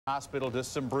Hospital,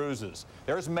 just some bruises.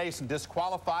 There's Mason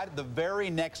disqualified. The very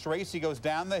next race, he goes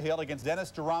down the hill against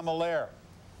Derammelaere.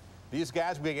 These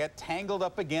guys will get tangled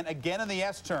up again in the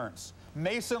S-turns.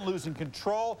 Mason losing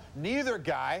control. Neither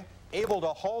guy able to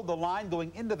hold the line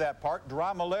going into that part.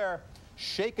 Derammelaere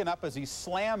shaken up as he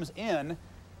slams in.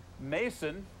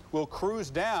 Mason will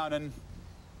cruise down and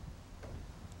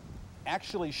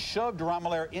actually shove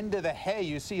Derammelaere into the hay.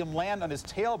 You see him land on his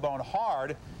tailbone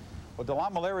hard. Well,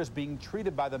 Derammelaere is being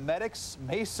treated by the medics.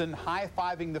 Mason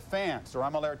high-fiving the fans.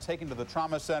 Derammelaere taken to the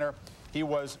trauma center. He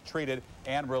was treated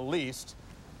and released.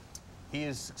 He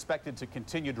is expected to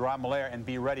continue Derammelaere and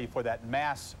be ready for that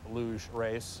mass luge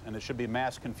race, and it should be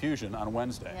mass confusion on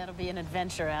Wednesday. Yeah, it'll be an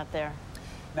adventure out there.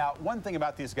 Now, one thing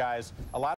about these guys, a lot